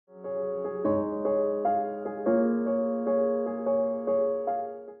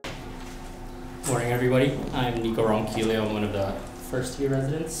everybody. I'm Nikko Ronquillo. I'm one of the first year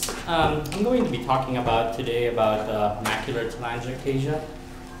residents. I'm going to be talking today about macular telangiectasia.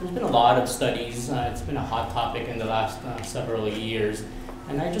 There's been a lot of studies. It's been a hot topic in the last several years.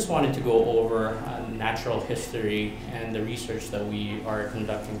 And I just wanted to go over natural history and the research that we are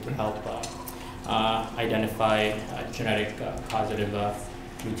conducting to help identify genetic causative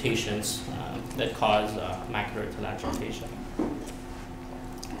mutations that cause macular telangiectasia.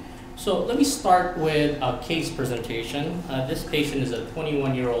 So let me start with a case presentation. This patient is a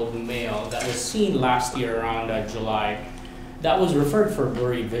 21-year-old male that was seen last year around July. That was referred for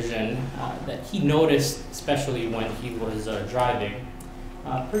blurry vision that he noticed, especially when he was driving.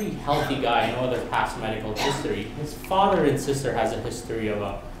 Pretty healthy guy, no other past medical history. His father and sister has a history of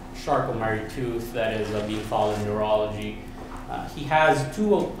a Charcot-Marie tooth that is being followed in neurology. He has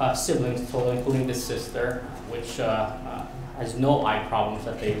two siblings total, including the sister, which has no eye problems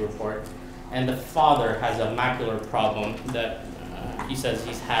that they report. And the father has a macular problem that he says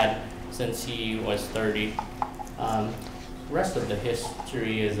he's had since he was 30. The rest of the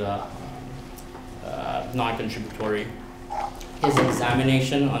history is non-contributory. His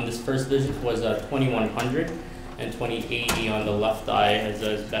examination on this first visit was 2100 and 2080 on the left eye as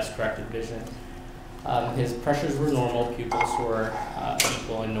his best corrected vision. His pressures were normal, pupils were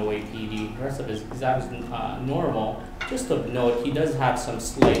equal and no APD. The rest of his exam is normal. Just of note, he does have some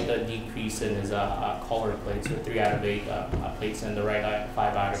slight decrease in his color plates, with 3 out of 8 plates in the right eye,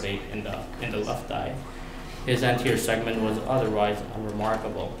 5 out of 8 in the left eye. His anterior segment was otherwise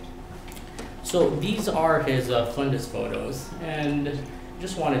unremarkable. So these are his fundus photos, and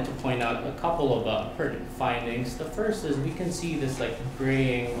just wanted to point out a couple of pertinent findings. The first is we can see this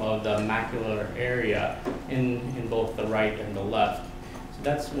graying of the macular area in both the right and the left. So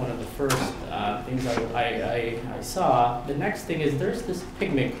that's one of the first things I saw. The next thing is there's this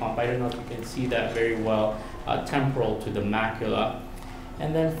pigment clump. I don't know if you can see that very well, temporal to the macula.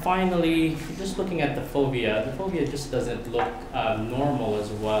 And then finally, just looking at the fovea just doesn't look normal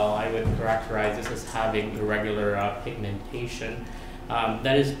as well. I would characterize this as having irregular pigmentation.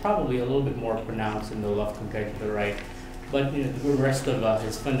 That is probably a little bit more pronounced in the left compared to the right. But the rest of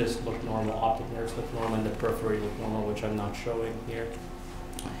his fundus look normal, optic nerves look normal, and the periphery look normal, which I'm not showing here.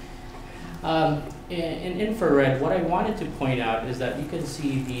 In infrared, what I wanted to point out is that you can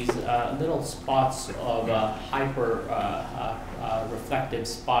see these little spots of hyper reflective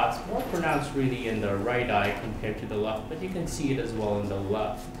spots, more pronounced really in the right eye compared to the left, but you can see it as well in the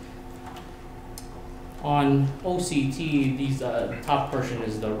left. On OCT, these top portion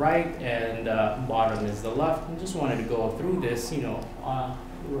is the right and bottom is the left. I just wanted to go through this.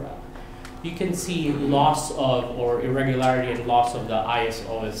 You can see loss of or irregularity and loss of the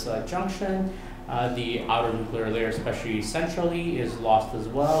IS-OS junction. The outer nuclear layer, especially centrally, is lost as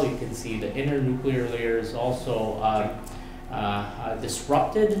well. You can see the inner nuclear layer is also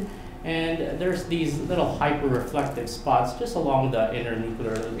disrupted. And there's these little hyper-reflective spots just along the inner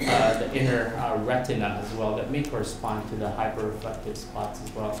nuclear, the inner retina as well that may correspond to the hyper-reflective spots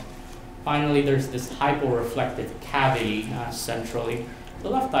as well. Finally, there's this hyporeflective cavity centrally. The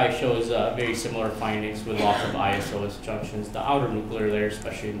left eye shows very similar findings with loss of IS-OS junctions. The outer nuclear layer,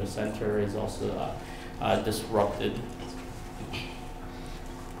 especially in the center, is also disrupted.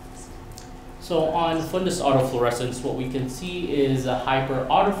 So on fundus autofluorescence, what we can see is a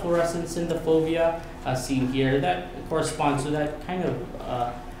hyperautofluorescence in the fovea, seen here. That corresponds to that kind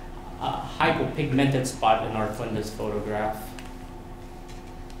of hypopigmented spot in our fundus photograph.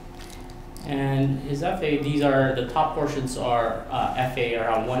 And his FA, these are, the top portions are FA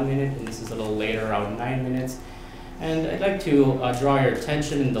around 1 minute, and this is a little later, around 9 minutes. And I'd like to draw your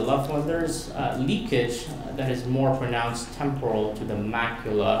attention in the left one. There's leakage that is more pronounced temporal to the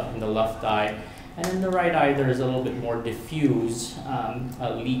macula in the left eye. And in the right eye, there is a little bit more diffuse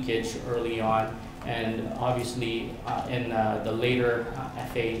leakage early on. And obviously, in the later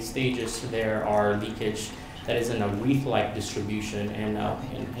FA stages, there are leakage that is in a wreath-like distribution in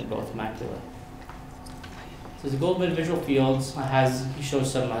both macula. So the Goldman visual fields he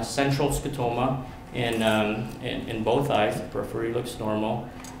shows some central scotoma in both eyes. The periphery looks normal.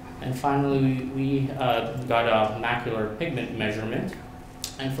 And finally, we got a macular pigment measurement.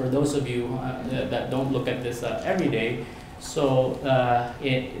 And for those of you that don't look at this every day, so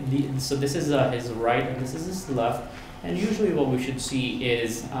so this is his right and this is his left. And usually what we should see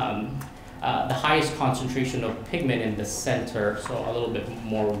is the highest concentration of pigment in the center, so a little bit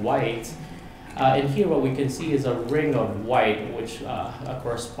more white. And here what we can see is a ring of white, which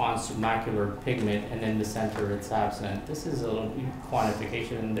corresponds to macular pigment, and in the center it's absent. This is a little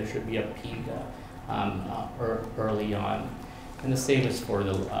quantification, and there should be a peak early on. and the same is for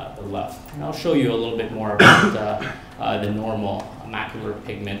the left. And I'll show you a little bit more about the normal macular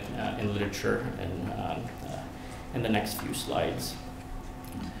pigment in literature in the next few slides.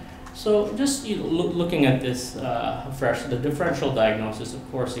 So just looking at this fresh, the differential diagnosis,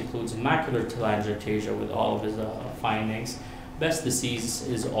 of course, includes macular telangiectasia with all of its findings. Best disease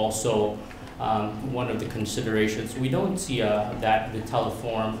is also one of the considerations. We don't see that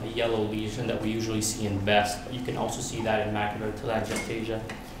vitelliform, a yellow lesion that we usually see in Best, but you can also see that in macular telangiectasia.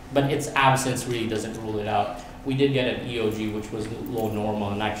 But its absence really doesn't rule it out. We did get an EOG, which was low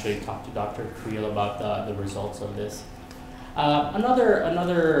normal, and actually talked to Dr. Creel about the results of this.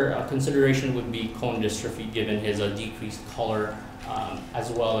 Another consideration would be cone dystrophy, given his decreased color,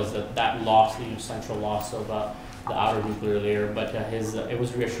 as well as that loss, the central loss of the outer nuclear layer. But it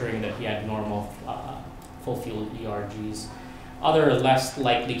was reassuring that he had normal full field ERGs. Other less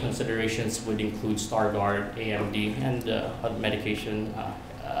likely considerations would include Stargardt, AMD, and medication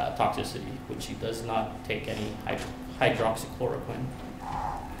toxicity, which he does not take any hydroxychloroquine.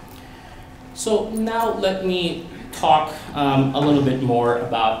 So now let me talk a little bit more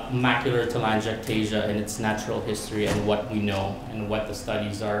about macular telangiectasia and its natural history and what we know and what the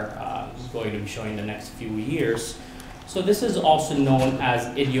studies are going to be showing the next few years. So this is also known as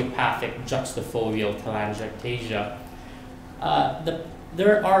idiopathic juxtafoveal telangiectasia.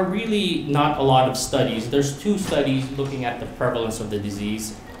 There are really not a lot of studies. There's 2 studies looking at the prevalence of the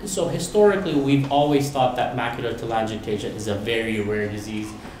disease. So historically, we've always thought that macular telangiectasia is a very rare disease.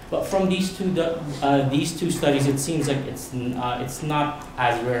 But from these two studies, it seems like it's not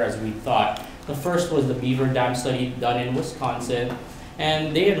as rare as we thought. The first was the Beaver Dam study done in Wisconsin,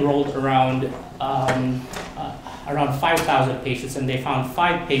 and they enrolled around 5,000 patients, and they found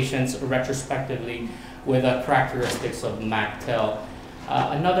 5 patients retrospectively with characteristics of MacTel.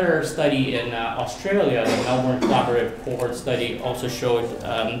 Another study in Australia, the Melbourne Collaborative Cohort Study, also showed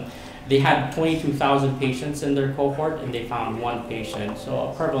they had 22,000 patients in their cohort, and they found 1 patient, so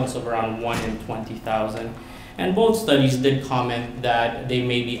a prevalence of around 1 in 20,000. And both studies did comment that they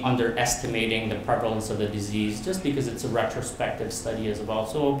may be underestimating the prevalence of the disease just because it's a retrospective study as well.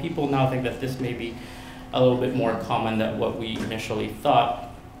 So people now think that this may be a little bit more common than what we initially thought.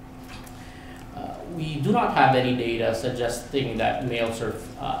 We do not have any data suggesting that males or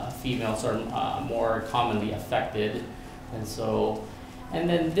females are more commonly affected, and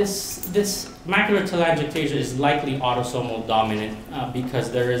then this macular telangiectasia is likely autosomal dominant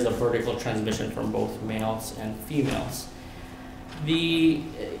because there is a vertical transmission from both males and females. The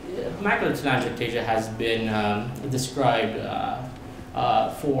macular telangiectasia has been described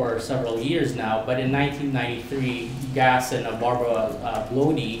for several years now, but in 1993, Gass and Barbara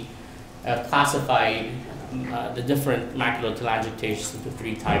Blody classified the different macular telangiectasias into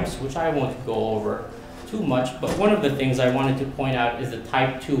 3 types, which I won't go over too much, but one of the things I wanted to point out is the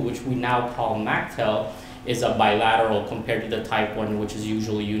type 2, which we now call MacTel, is a bilateral compared to the type 1, which is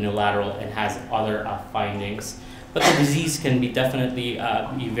usually unilateral and has other findings. But the disease can be definitely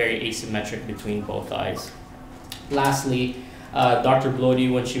be very asymmetric between both eyes. Lastly, Dr. Blody,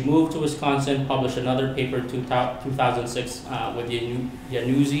 when she moved to Wisconsin, published another paper in 2006 with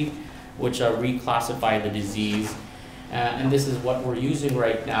Januzzi, which reclassified the disease. And this is what we're using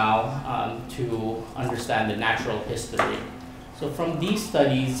right now to understand the natural history. So from these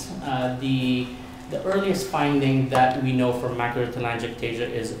studies, the earliest finding that we know for macular telangiectasia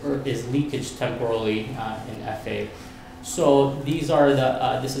is leakage temporally in FA. So these are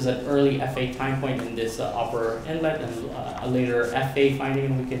this is an early FA time point in this upper inlet, and a later FA finding,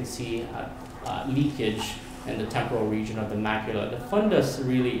 and we can see leakage in the temporal region of the macula. The fundus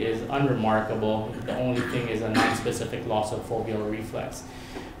really is unremarkable. The only thing is a non-specific loss of foveal reflex.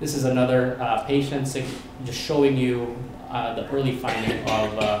 This is another patient just showing you the early finding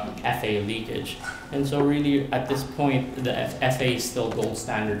of FA leakage. And so really at this point, the FA is still gold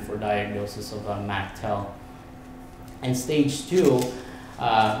standard for diagnosis of MacTel. And stage 2,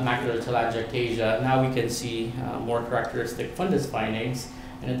 macular telangiectasia, now we can see more characteristic fundus findings.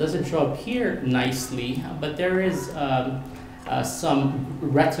 And it doesn't show up here nicely, but there is some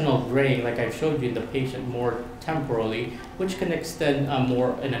retinal graying, like I showed you in the patient, more temporally, which can extend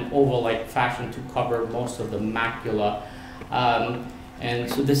more in an oval-like fashion to cover most of the macula. And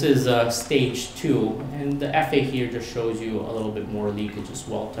so this is stage 2, and the FA here just shows you a little bit more leakage as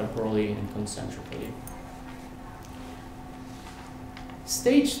well, temporally and concentrically.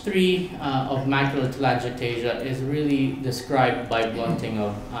 Stage 3 of macular telangiectasia is really described by blunting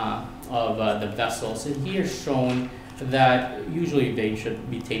of the vessels. And here shown that usually they should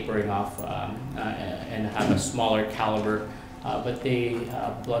be tapering off and have a smaller caliber, but they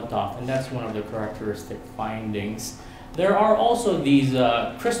blunt off, and that's one of the characteristic findings. There are also these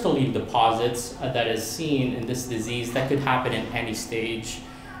crystalline deposits that is seen in this disease that could happen in any stage.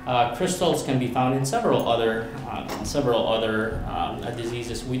 Crystals can be found in several other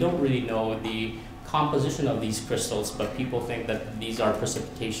diseases. We don't really know the composition of these crystals, but people think that these are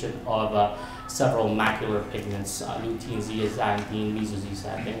precipitation of several macular pigments, lutein, zeaxanthin,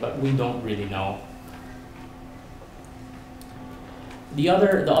 mesozeaxanthin, but we don't really know. The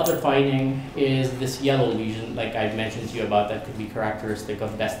other finding is this yellow lesion, like I mentioned to you about, that could be characteristic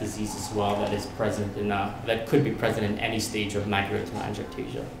of Best disease as well, that is present in that could be present in any stage of macular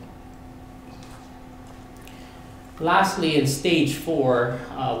telangiectasia. Lastly, in stage 4,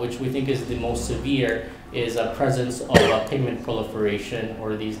 which we think is the most severe, is a presence of pigment proliferation,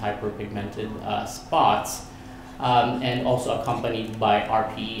 or these hyperpigmented spots, and also accompanied by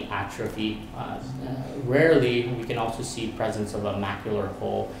RPE atrophy. Rarely, we can also see presence of a macular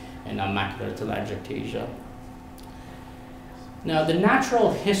hole in a macular telangiectasia. Now, the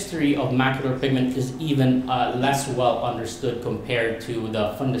natural history of macular pigment is even less well understood compared to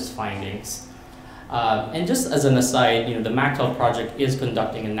the fundus findings. And just as an aside, the MACTEL project is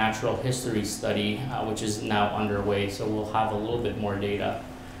conducting a natural history study, which is now underway, so we'll have a little bit more data.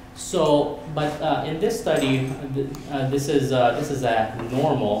 So, but in this study, this is a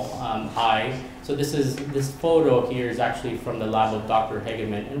normal eye. So this photo here is actually from the lab of Dr.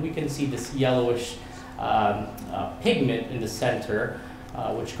 Hegeman, and we can see this yellowish pigment in the center,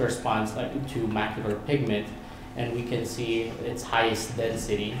 which corresponds to macular pigment, and we can see its highest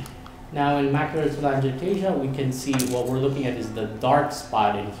density. Now in macular telangiectasia, we can see what we're looking at is the dark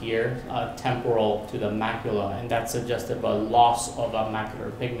spot in here, temporal to the macula, and that's suggestive of a loss of a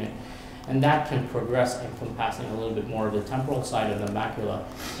macular pigment. And that can progress, encompassing a little bit more of the temporal side of the macula,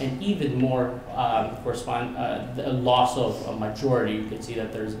 and even more the loss of a majority. You can see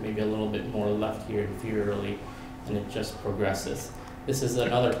that there's maybe a little bit more left here inferiorly, and it just progresses. This is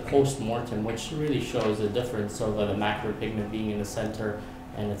another post-mortem, which really shows the difference of the macular pigment being in the center,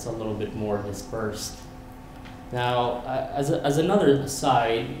 and it's a little bit more dispersed. Now, as another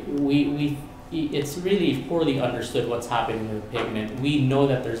aside, it's really poorly understood what's happening with the pigment. We know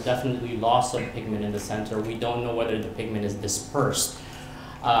that there's definitely loss of pigment in the center. We don't know whether the pigment is dispersed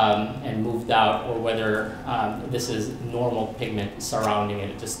and moved out, or whether this is normal pigment surrounding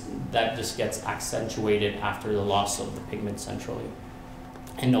it. That just gets accentuated after the loss of the pigment centrally.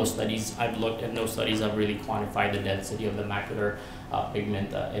 And no studies I've looked at, no studies have really quantified the density of the macular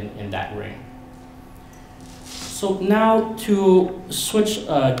pigment in that ring. So now to switch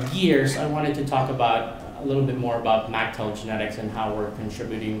gears, I wanted to talk about a little bit more about MACTEL genetics and how we're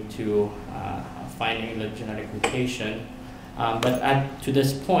contributing to finding the genetic mutation. But to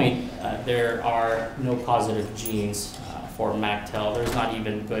this point, there are no causative genes for MACTEL. There's not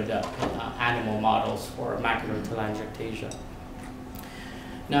even good animal models for macular telangiectasia.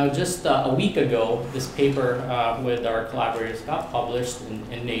 Now, just a week ago, this paper with our collaborators got published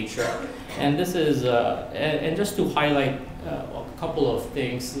in Nature, and this is, and just to highlight a couple of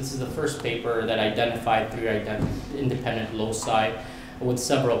things, this is the first paper that identified 3 independent loci with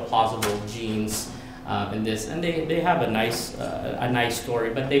several plausible genes in this, and they have a nice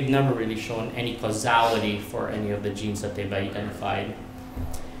story, but they've never really shown any causality for any of the genes that they've identified.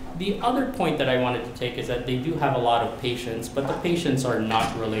 The other point that I wanted to take is that they do have a lot of patients, but the patients are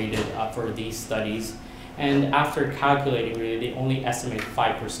not related for these studies. And after calculating, really, they only estimate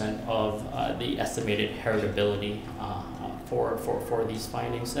 5% of the estimated heritability for these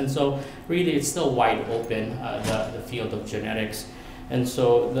findings. And so really it's still wide open, the field of genetics. And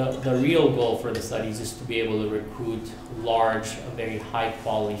so the real goal for the studies is to be able to recruit large, very high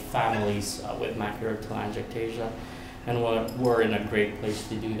quality families with macular telangiectasia. And we're in a great place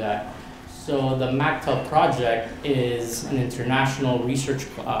to do that. So the MACTEL project is an international research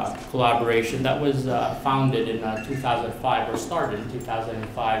collaboration that was founded in 2005, or started in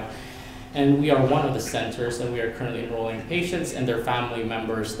 2005. And we are one of the centers, and we are currently enrolling patients and their family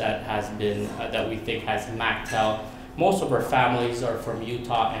members that we think has MACTEL. Most of our families are from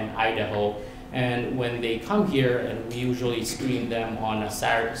Utah and Idaho. And when they come here, and we usually screen them on a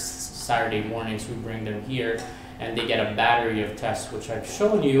Saturday mornings, we bring them here, and they get a battery of tests, which I've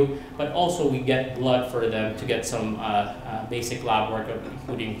shown you, but also we get blood for them to get some basic lab work,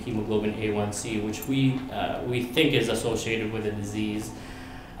 including hemoglobin A1C, which we think is associated with the disease,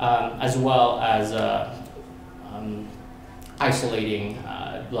 as well as isolating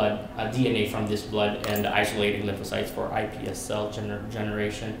DNA from this blood and isolating lymphocytes for iPS cell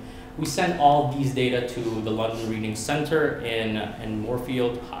generation. We sent all these data to the London Reading Center in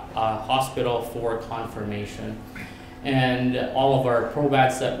Moorfield Hospital for confirmation. And all of our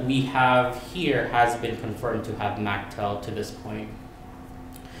probands that we have here has been confirmed to have MACTEL to this point.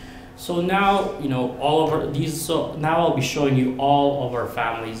 So now, all of these, so now I'll be showing you all of our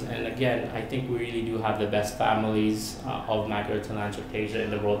families. And again, I think we really do have the best families of macular telangiectasia in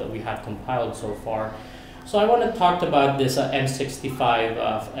the world that we have compiled so far. So I want to talk about this M65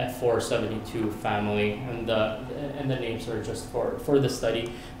 F472 family, and the names are just for the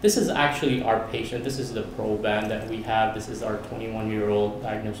study. This is actually our patient. This is the proband that we have. This is our 21-year-old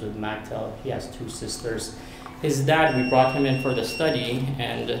diagnosed with MACTEL. He has 2 sisters. His dad, we brought him in for the study,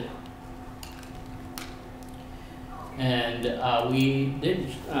 and we did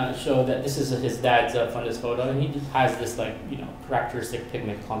show that this is his dad's fundus photo, and he just has this characteristic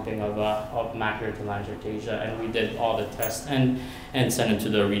pigment clumping of macular telangiectasia, and we did all the tests and sent him to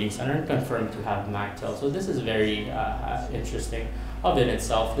the reading center and confirmed to have MACTEL. So this is very interesting of in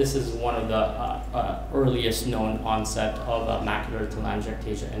itself. This is one of the earliest known onset of macular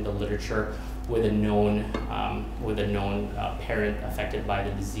telangiectasia in the literature with a known parent affected by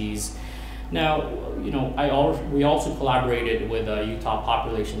the disease. Now, we also collaborated with a Utah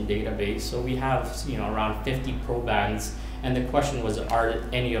population database, so we have around 50 probands, and the question was, are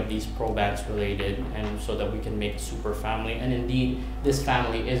any of these probands related, and so that we can make a super family. And indeed, this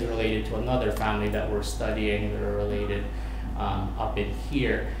family is related to another family that we're studying that are related up in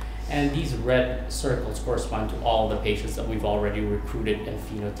here. And these red circles correspond to all the patients that we've already recruited and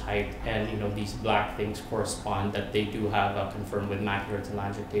phenotyped, and these black things correspond that they do have confirmed with macular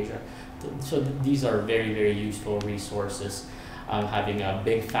telangiectasia. So these are very, very useful resources, having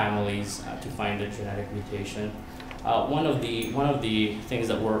big families to find the genetic mutation. One of the things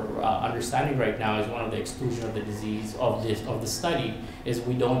that we're understanding right now is one of the exclusion of the disease of the study is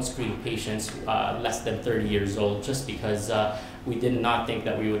we don't screen patients less than 30 years old, just because we did not think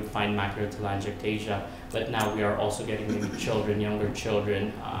that we would find macular telangiectasia, but now we are also getting maybe children, younger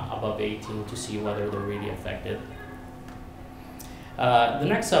children above 18 to see whether they're really affected. The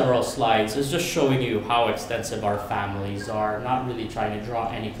next several slides is just showing you how extensive our families are, not really trying to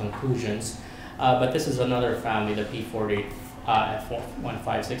draw any conclusions, but this is another family, the P48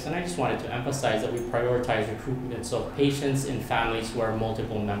 F156, and I just wanted to emphasize that we prioritize recruitment of patients in families where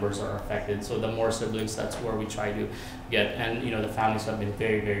multiple members are affected. So the more siblings, that's where we try to get, and the families have been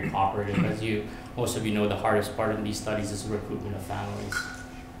very, very cooperative. As most of you know, the hardest part in these studies is recruitment of families.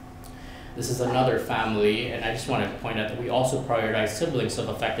 This is another family, and I just want to point out that we also prioritize siblings of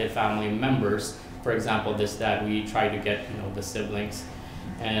affected family members. For example, this dad, we try to get the siblings.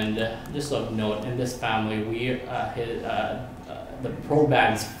 And just of note, in this family, the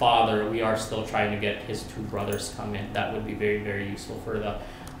proband's father, we are still trying to get his 2 brothers come in. That would be very, very useful for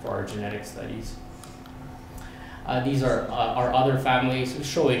our genetic studies. These are our other families,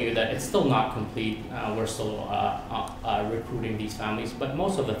 showing you that it's still not complete. We're still recruiting these families, but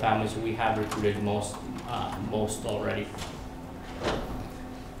most of the families we have recruited most already.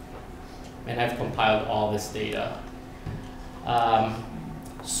 And I've compiled all this data.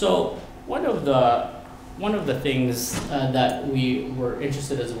 So one of the things that we were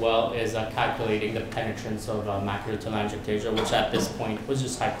interested as well is calculating the penetrance of macular telangiectasia, which at this point was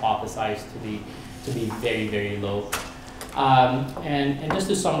just hypothesized to be very, very low. And just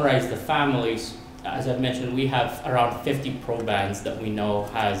to summarize the families, as I've mentioned, we have around 50 probands that we know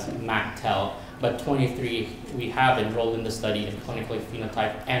has MACTEL, but 23 we have enrolled in the study and clinically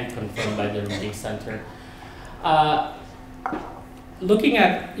phenotyped and confirmed by the reading center. Looking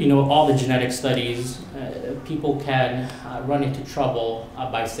at all the genetic studies, people can run into trouble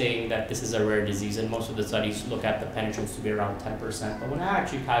by saying that this is a rare disease, and most of the studies look at the penetrance to be around 10%. But when I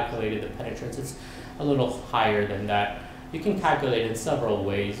actually calculated the penetrance, it's a little higher than that. You can calculate in several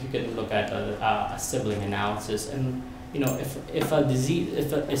ways. You can look at a sibling analysis, and if an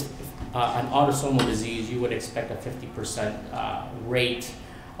autosomal disease, you would expect a 50% rate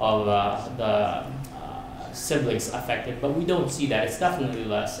of the siblings affected, but we don't see that. It's definitely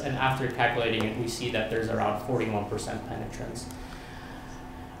less, and after calculating it, we see that there's around 41% penetrance.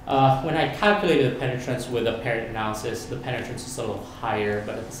 When I calculated the penetrance with a parent analysis, the penetrance is a little higher,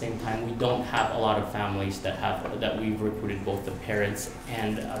 but at the same time, we don't have a lot of families that we've recruited both the parents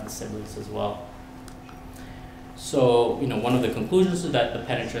and the siblings as well. So, one of the conclusions is that the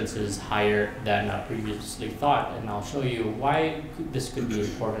penetrance is higher than previously thought, and I'll show you why this could be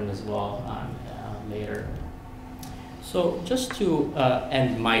important as well later. So just to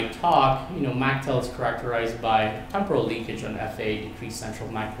end my talk, MACTEL is characterized by temporal leakage on FA, decreased central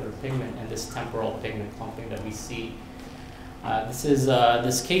macular pigment, and this temporal pigment clumping that we see.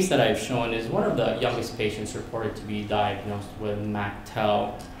 This case that I've shown is one of the youngest patients reported to be diagnosed with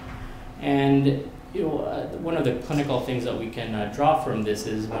MACTEL. And one of the clinical things that we can draw from this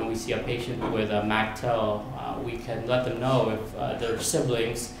is when we see a patient with a MACTEL, we can let them know if their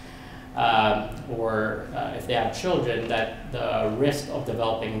siblings or if they have children, that the risk of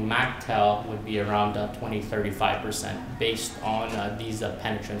developing MACTEL would be around 20-35% based on these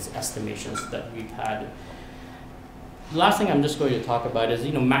penetrance estimations that we've had. The last thing I'm just going to talk about is,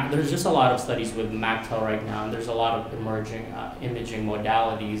 there's just a lot of studies with MACTEL right now, and there's a lot of emerging imaging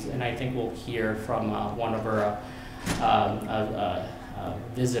modalities, and I think we'll hear from one of our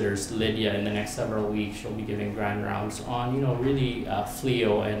visitors, Lydia, in the next several weeks. She'll be giving grand rounds on, really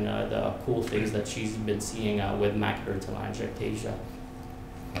FLIO and the cool things that she's been seeing with macular telangiectasia.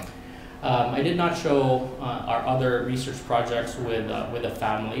 I did not show our other research projects with the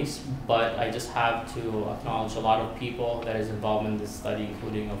families, but I just have to acknowledge a lot of people that is involved in this study,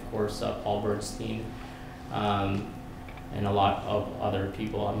 including, of course, Paul Bernstein, and a lot of other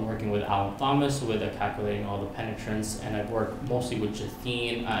people. I'm working with Alan Thomas with calculating all the penetrance, and I've worked mostly with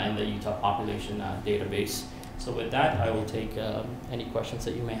Jathine and the Utah population database. So with that, I will take any questions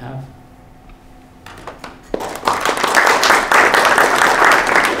that you may have.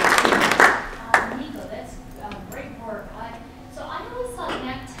 Nikko, that's great work. So I always thought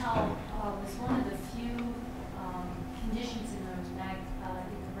MACTEL was one of the few conditions in the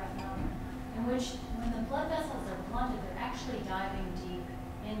retina in which, when the blood vessels are blunted, they're actually diving deep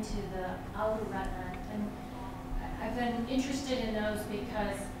into the outer retina. And I've been interested in those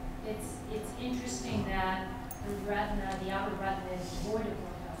because it's interesting that the retina, the outer retina, is void of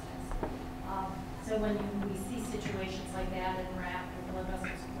blood vessels. So when we see situations like that in RAP, where blood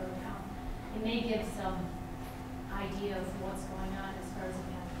vessels go down, it may give some idea of what's going on as far as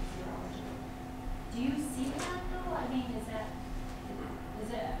pathophysiology. Do you see that though? I mean,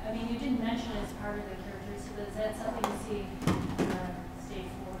 I mean, you didn't mention it as part of the characteristic, but is that something you see in stage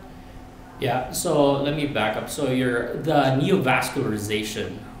 4? Yeah, so let me back up. So the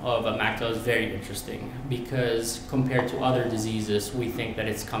neovascularization of a MACTEL is very interesting because compared to other diseases, we think that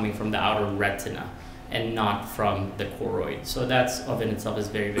it's coming from the outer retina and not from the choroid. So that's of in itself is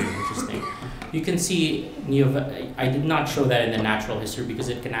very, very interesting. You can see, I did not show that in the natural history because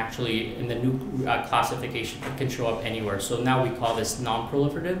it can actually, in the new classification, it can show up anywhere. So now we call this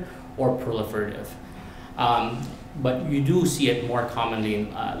non-proliferative or proliferative. But you do see it more commonly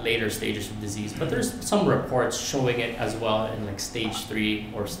in later stages of disease. But there's some reports showing it as well in like stage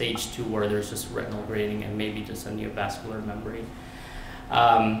 3 or stage 2 where there's just retinal grading and maybe just a neovascular membrane.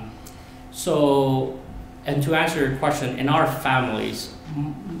 And to answer your question, in our families,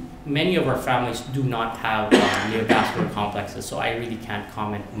 many of our families do not have neovascular complexes, so I really can't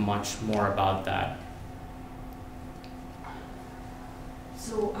comment much more about that.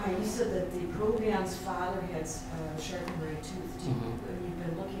 So you said that the Provian's father had Charcot-Marie tooth. When you've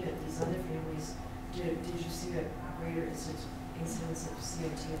been looking at these other families, did you see a greater incidence of COT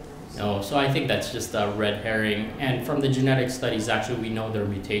in those? No, so I think that's just a red herring. And from the genetic studies, actually, we know their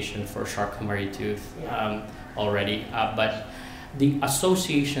mutation for Charcot-Marie tooth already. But the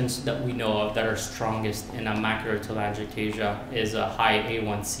associations that we know of that are strongest in a macular telangiectasia is a high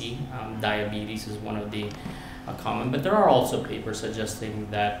A1C. Diabetes is one of the common, but there are also papers suggesting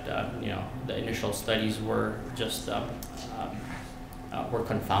that the initial studies were just were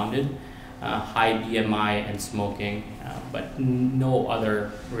confounded. High BMI and smoking, but no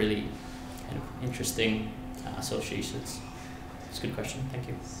other really kind of interesting associations. It's a good question. Thank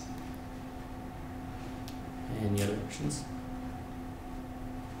you. Any other questions?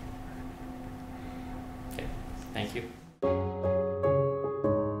 Okay. Thank you.